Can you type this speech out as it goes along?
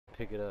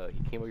pick it up.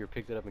 He came over here,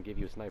 picked it up, and gave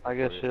you a sniper. I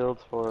get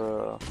shields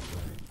for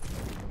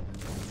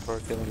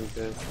killing these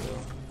guys. So.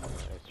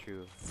 That's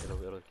true.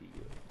 It'll keep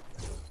you.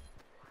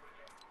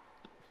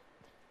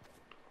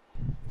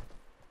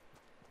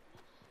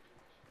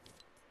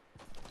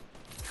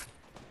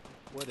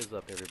 What is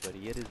up,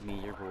 everybody? It is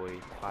me, your boy,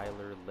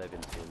 Tyler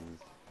Levinson.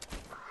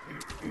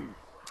 I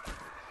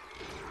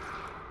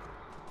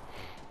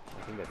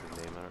think that's his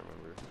name, I don't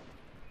remember.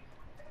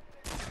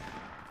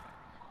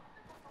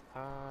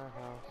 Our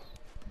house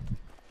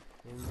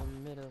in the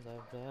middle of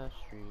the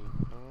street.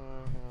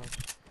 Our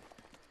house.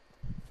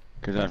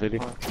 Cause I'm 50.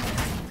 Yeah,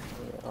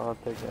 I'll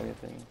take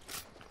anything.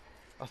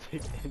 I'll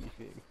take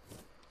anything.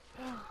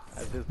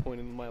 At this point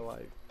in my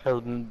life.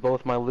 Because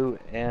both my loot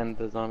and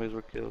the zombies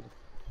were killed.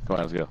 Come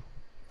on, let's go.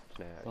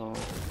 Snatch. So,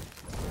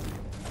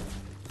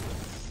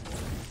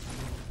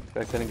 if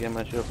I couldn't get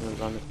my shield from the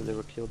zombies because they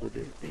were killed, it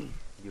did.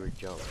 You were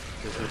jumped.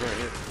 This is right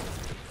here.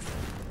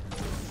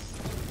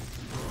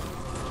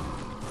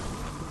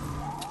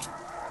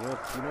 You know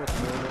what's more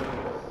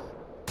annoying?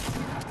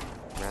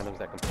 Randoms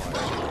that comply.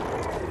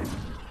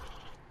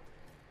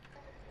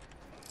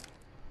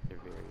 They're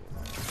very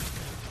annoying.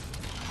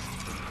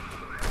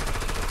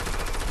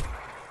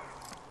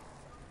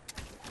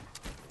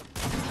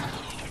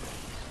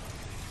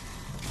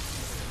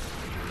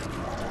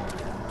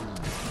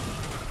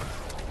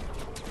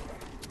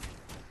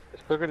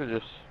 It's quicker to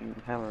just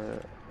hammer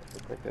it.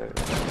 It's like a...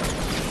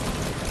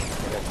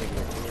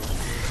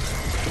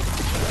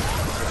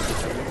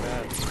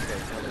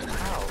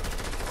 Ow!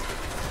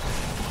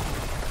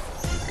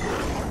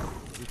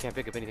 You can't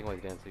pick up anything while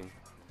he's dancing.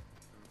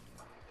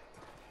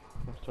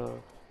 What's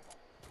up?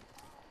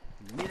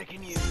 Neither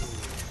can you!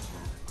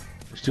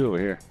 There's two over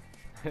here.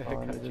 I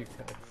got you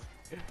guys.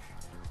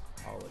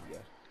 All of you.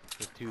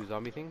 There's two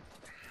zombie things?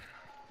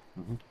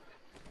 Mm-hmm.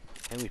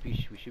 And we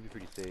should be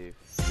pretty safe.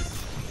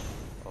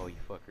 Oh, you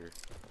fucker.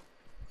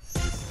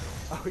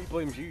 Oh, he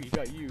blames you. He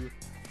got you.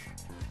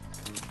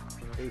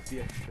 It's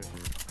the extra.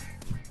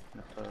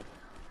 What's up?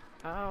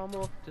 I'm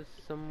off to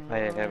someone.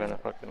 I ain't having a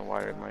fucking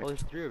wired mic. Oh,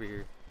 there's three over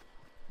here.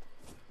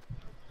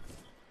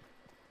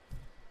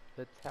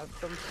 Let's have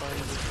some fun.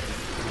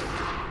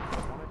 I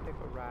wanna take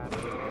a ride.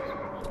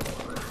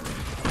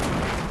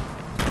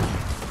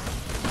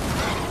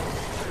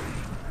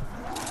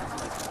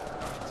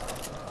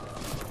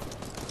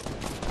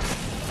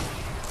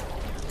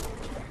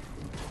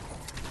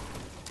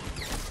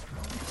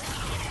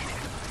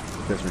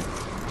 That's me.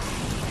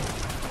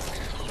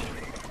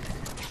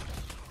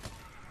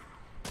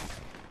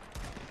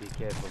 Be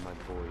careful, my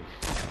boys.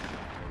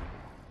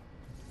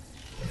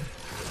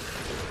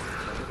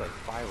 There's like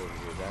 5 over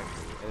here,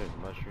 actually. And there's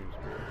mushrooms.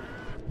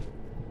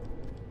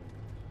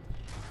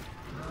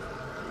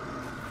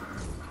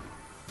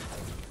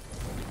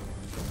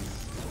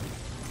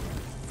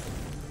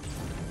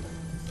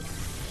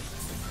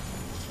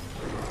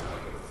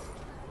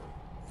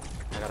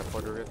 I got a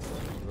quarter rip.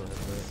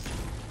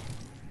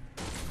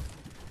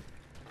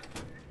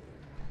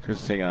 Chris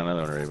is taking on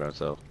another one already by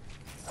himself.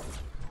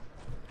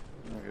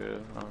 I'm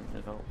good. I don't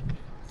need help.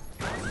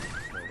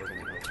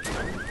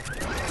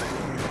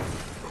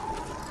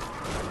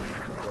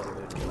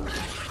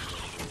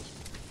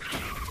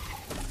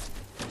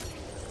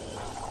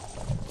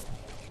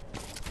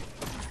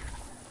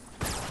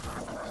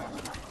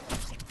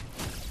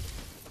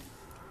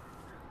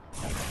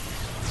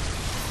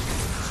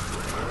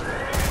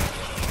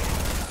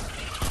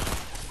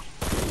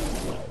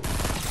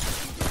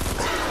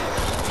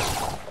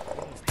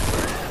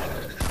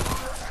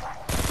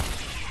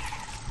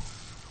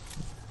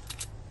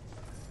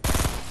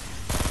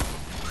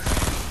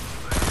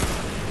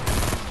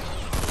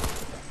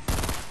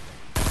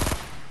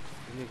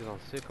 Niggas on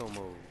sicko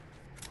mode.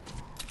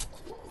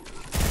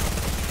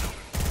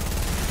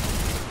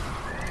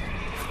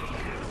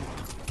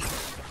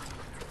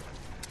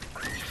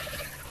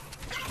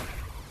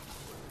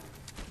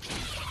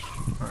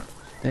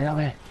 Help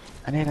me!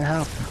 I need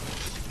help!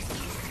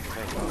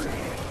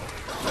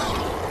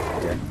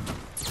 Yeah.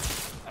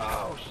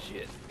 Oh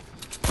shit.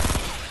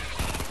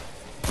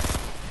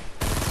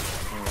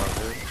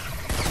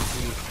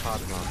 He's caught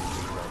him on this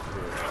right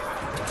here.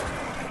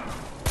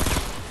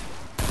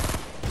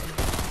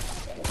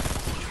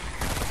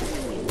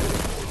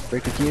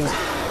 Break the queue!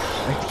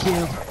 Break the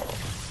queue!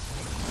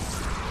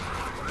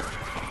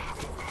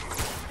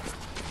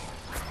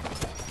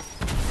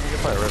 You can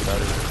probably rip out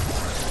of it.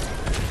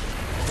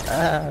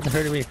 Ah, they're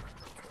hurting me!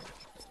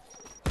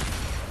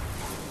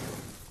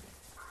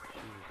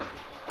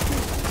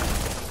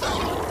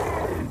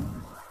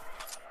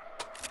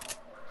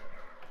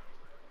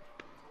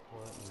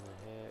 What in the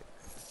heck?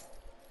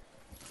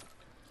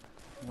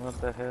 What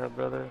the hell,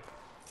 brother?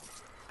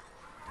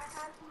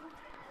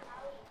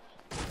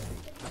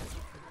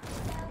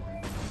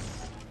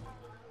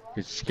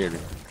 He scared me.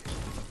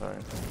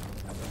 Sorry.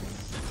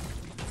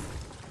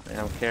 And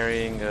I'm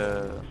carrying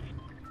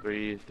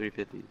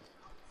 350s.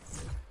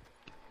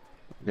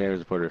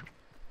 There's a porter.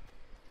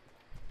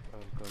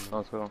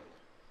 Let's go.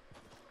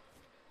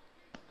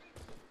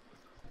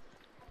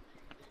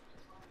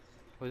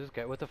 What is this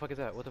guy? What the fuck is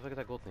that? What the fuck is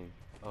that gold thing?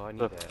 Oh, I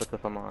need that. Put the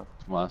thumb on.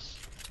 Plus.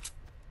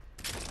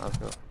 Let's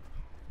go.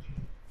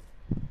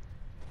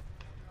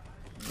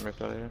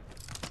 Right out here.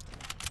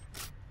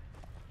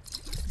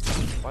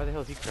 Why the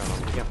hell is he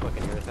crying? He can't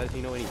fucking hear us. How does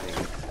he know anything?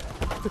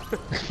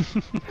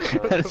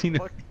 How does he know?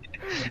 Fuck?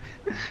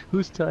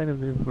 Who's telling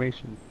him the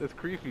information? That's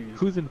creepy.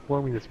 Who's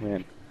informing this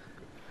man?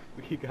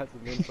 We got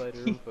some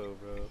insider info,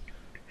 bro.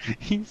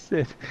 He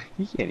said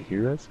he can't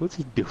hear us. What's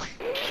he doing?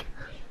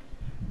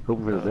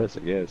 Hoping for the best,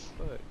 I guess.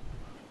 Fuck.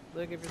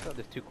 Look, if you thought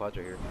there's 2 quads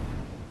right here.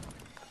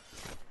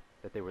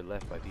 That they were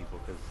left by people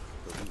because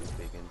the loot was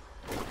taken.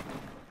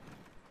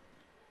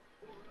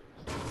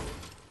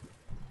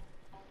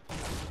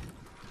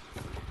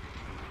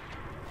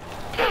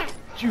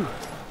 Phew! I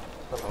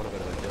wanna go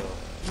to the hill.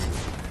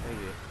 Thank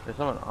you. There's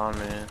someone on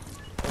me.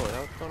 Oh, is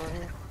that what's going on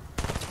here?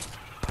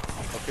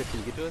 Oh, Chris, can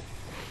you get to us?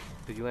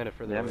 Did you land it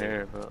further Yeah, I'm away?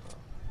 here, but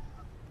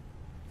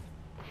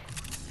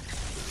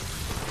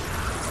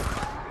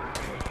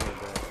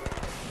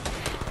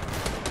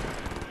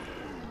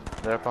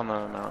they're up on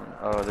the mountain.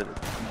 Oh, they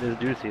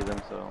do see them,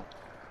 so.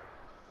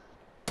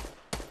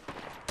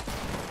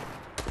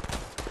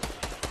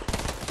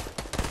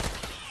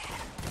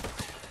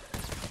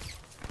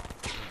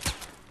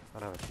 I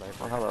don't have a sniper.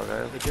 Oh, hello,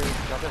 guys. Hey, Jerry,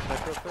 drop that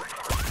sniper real quick.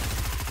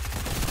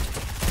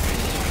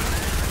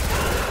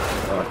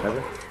 Oh,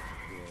 never?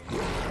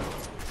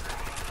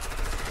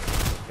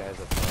 These guys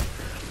up there.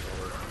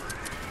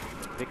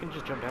 They can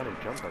just jump down and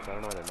jump us. I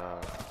don't know why they're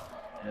not.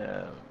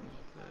 Yeah,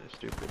 they're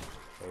stupid.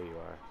 There you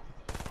are.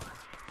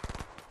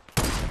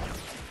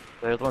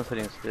 There's one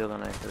sitting still,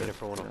 and I could Hit it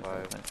for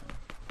 105.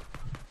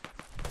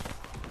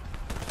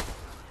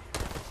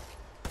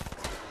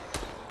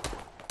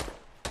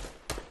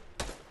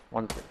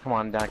 One, come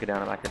on, knock it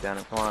down, knock it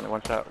down. Come on,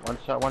 one shot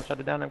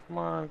it down. Come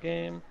on,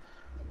 game.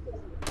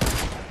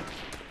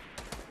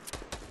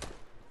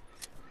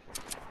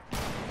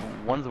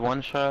 One's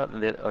one shot,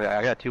 and the, oh yeah,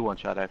 I got 2 one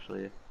shot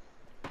actually.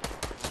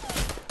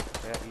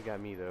 Yeah, you got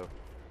me though.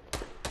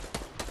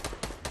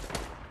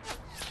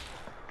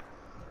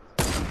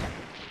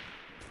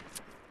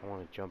 I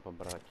want to jump him,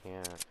 but I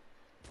can't.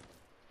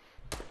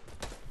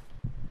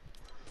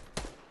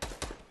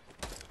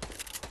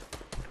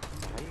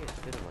 How do you guys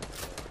hit him like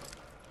that?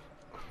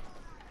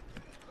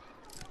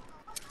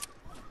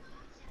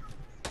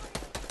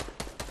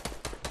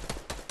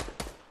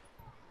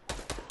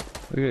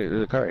 Okay,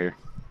 there's a car here.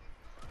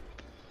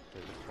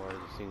 There's a car,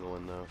 there's a single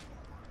one though.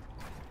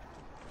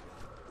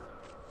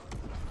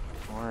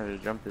 I wanted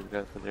to jump these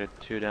guys because they're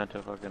 2 down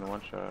to fucking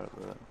one shot,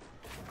 but.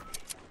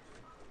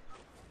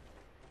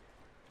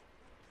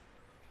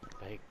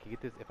 Hey, can you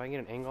get this? If I can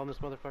get an angle on this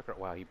motherfucker,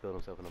 wow, he built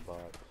himself in a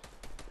box.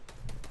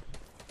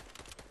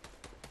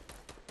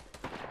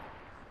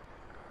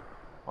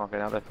 Okay,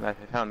 now they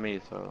found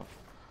me, so.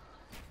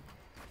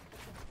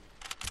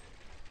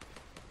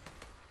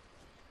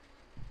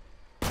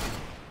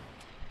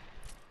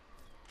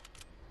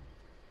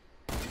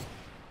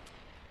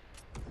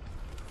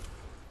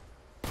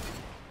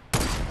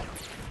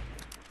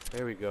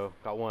 There we go,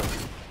 got one. So,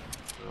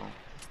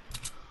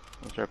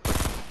 let's try.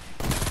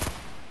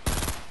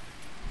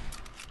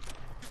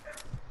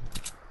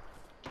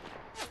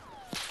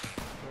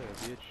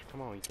 Hey, bitch,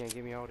 come on, you can't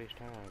give me all this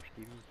time,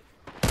 Stevie.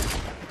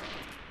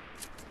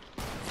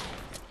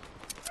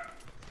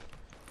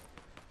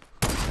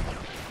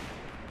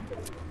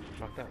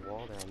 Knock that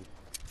wall down.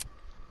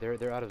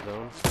 They're out of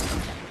zone.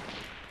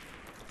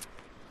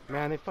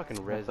 Man, they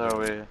fucking res That's how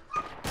me. we.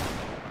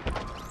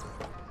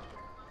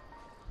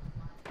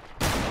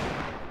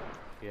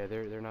 Yeah,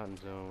 they're not in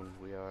zone.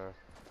 We are.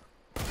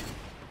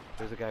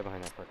 There's a guy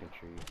behind that fucking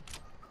tree.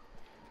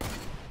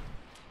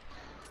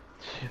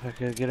 See if I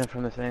could get him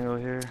from this angle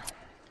here.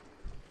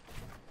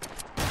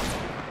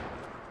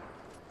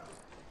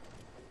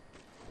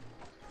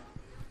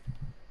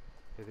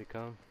 Here they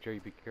come. Jerry,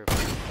 be careful.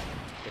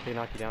 If they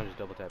knock you down, just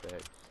double tap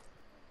X.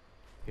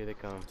 Here they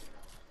come.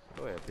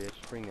 Go ahead,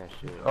 bitch. Bring that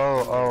shit.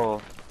 Oh,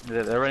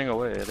 they're running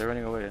away. They're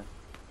running away.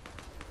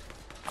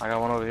 I got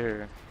one over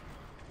here.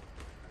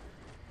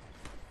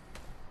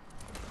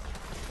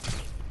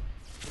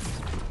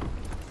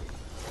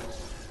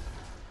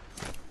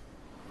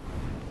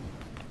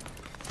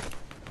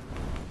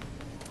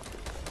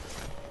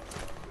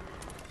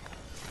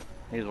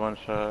 He's one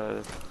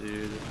shot,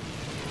 dude.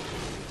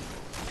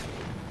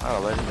 Oh,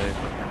 legendary.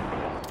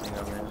 Hang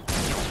on, man.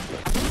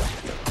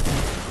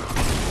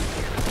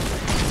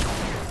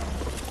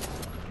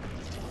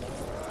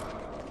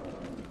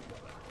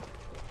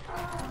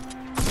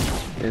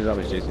 He's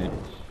always chasing you.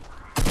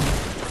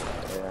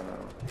 Yeah, I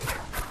know.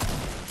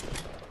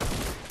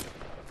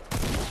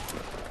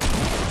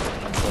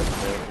 I'm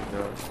legendary,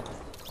 bro.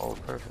 Oh,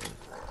 perfect.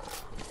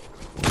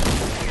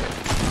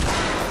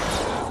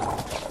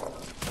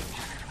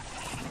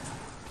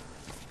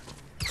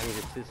 I need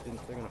assistance.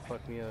 They're gonna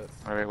fuck me up.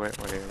 Alright, wait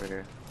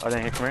here. Oh,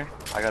 then here, come here.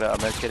 I got a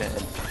med kit and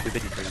 250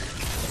 for you.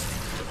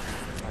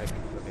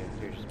 Okay,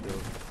 here, just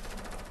build.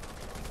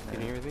 Can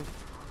you hear me? I'm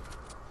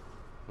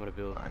gonna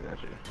build. I got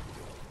you.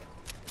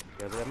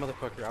 Yeah, that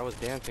motherfucker, I was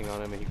dancing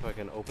on him and he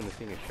fucking opened the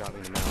thing and shot me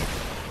in the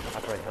mouth.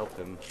 After I helped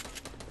him.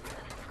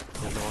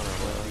 There's no one on our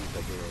streets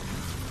that did it.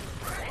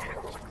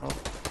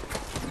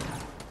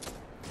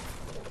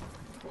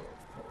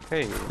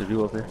 Hey, There's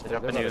people up here. they're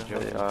jumping you.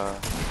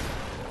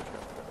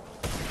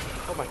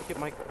 Oh my,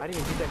 I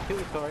didn't even get that kill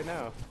until right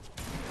now.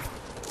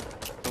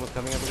 Someone's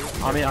coming, I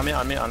believe. On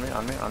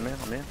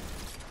me.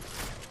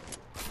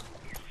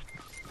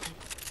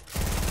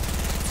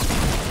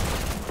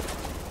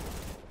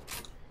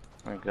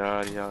 My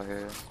god, he out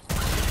here.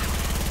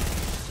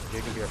 Jay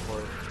can be our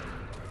fourth.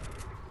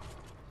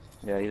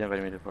 Yeah, he's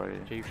inviting me to the party.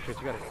 Jay, you said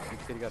you got a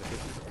 50.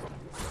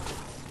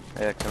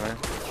 Yeah, come here.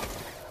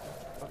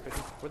 Fuck,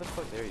 where the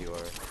fuck there you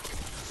are?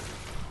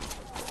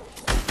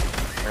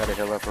 I gotta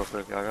heal up real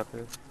quick. I got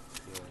this.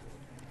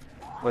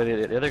 Yeah.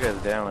 Wait, the other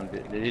guy's down.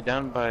 Is he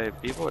down by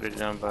people or is he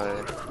down by...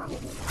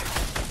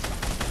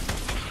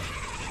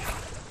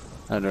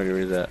 I have no idea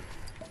where he's at.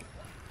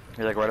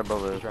 He's like right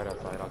above us. He's right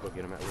outside, I'll go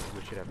get him.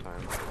 We should have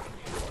time.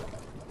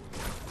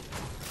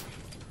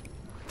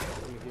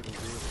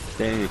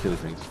 Danny need to kill these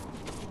things.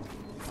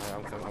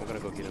 Alright, I'm gonna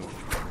go get him.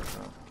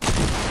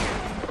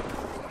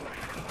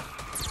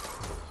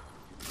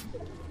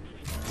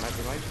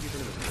 They might be using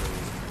him as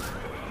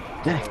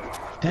Danny!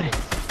 Danny!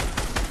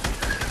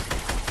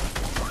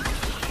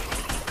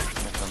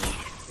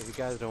 If you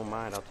guys don't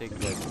mind, I'll take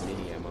like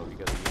mini ammo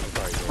because I'm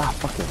sorry. Ah,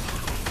 fuck it.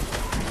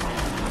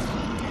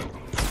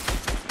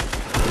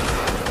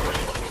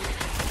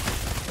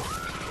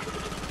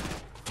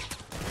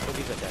 Look,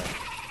 he's at that.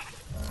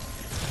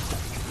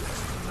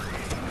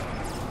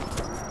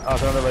 Oh,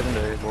 they're on the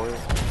legendary, boys.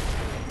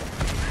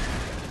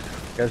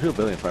 Guys, we're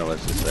building in front of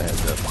us, just a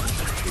heads up.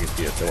 You can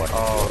see us, they're watching.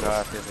 Oh,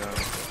 god, he's down.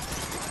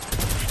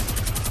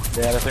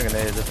 Yeah, they're throwing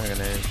grenades,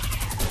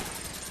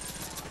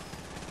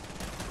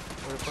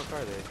 Where the fuck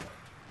are they?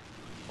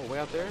 Oh, way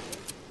out there?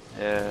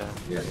 Yeah.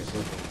 Yeah.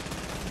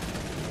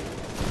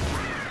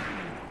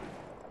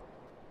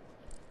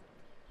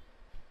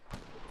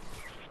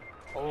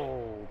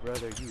 Oh,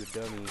 brother, you a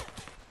dummy.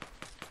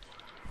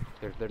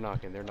 They're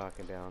knocking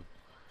down.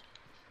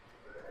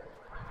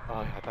 Oh,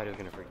 I thought he was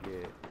gonna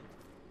forget.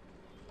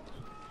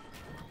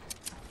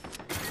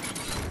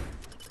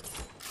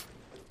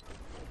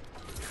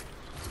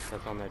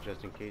 That's on that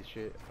just in case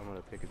shit. I'm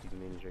gonna pick up these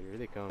minis right here. Here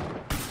they come.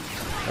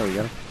 Oh, you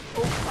got him?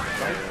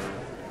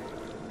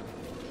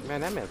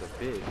 Man, that man's a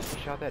bitch. He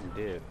shot that and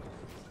did.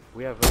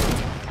 We have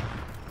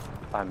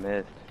I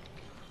missed.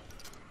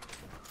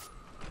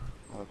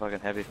 I'm a fucking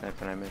heavy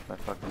sniper and I missed my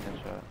fucking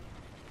headshot.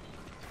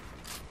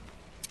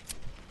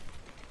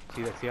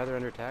 see how they're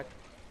under attack?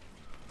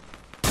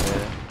 Yeah.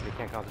 They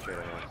can't concentrate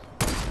on us.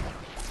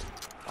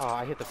 Oh,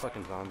 I hit the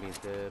fucking zombie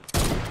instead.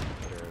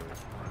 Whatever.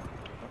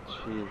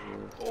 Jesus.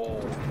 Oh,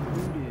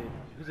 wounded.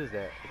 Whose is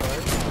that?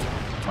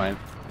 Mine.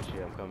 Good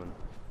shit, I'm coming.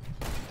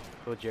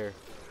 Go Jer.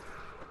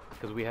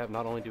 Because we have,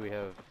 not only do we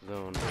have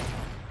zone,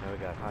 now we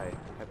got high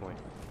point.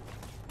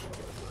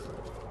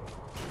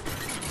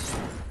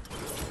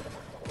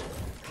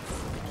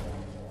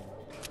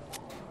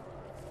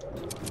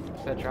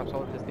 Set traps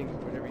all of this thing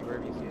wherever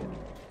you see it.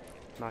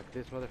 Knock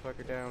this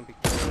motherfucker down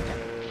because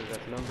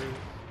that's numbers.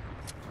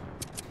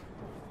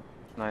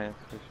 Nice,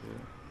 good shit.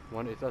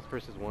 One, it's us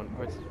versus one.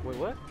 Oh, wait,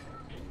 what?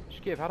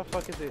 Shkiv, how the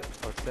fuck is it?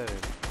 Oh, it's 7.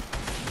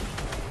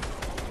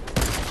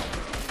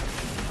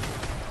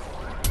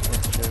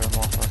 Shit, I'm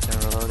all fucking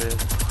reloaded.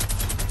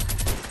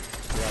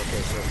 Yeah,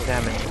 okay, so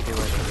Damn it, he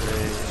went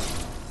crazy.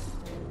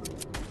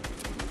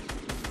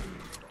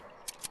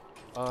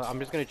 I'm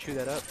just gonna chew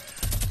that up.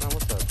 Man,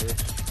 what's up,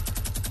 bitch?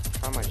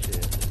 Try my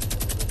shit.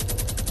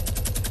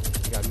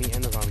 You got me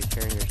and the zombies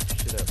carrying your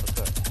shit up. What's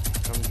up?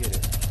 Come get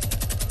it.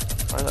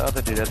 Where's the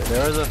other dude?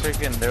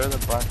 There was a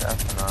black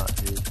astronaut,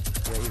 dude.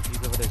 Yeah,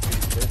 he's over there too.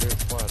 They're a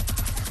squad.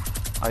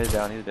 Oh, he's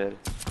down, he's dead.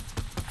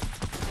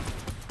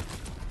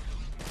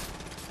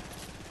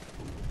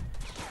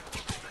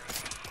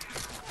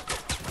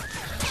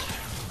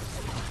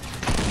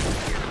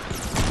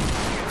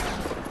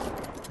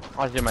 I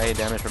was doing my 8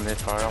 damage from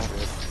this far, I'm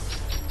good.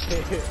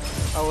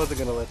 I wasn't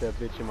gonna let that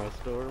bitch in my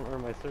store or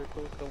my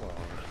circle. Come on.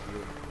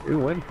 You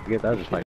win. Yeah, that was just my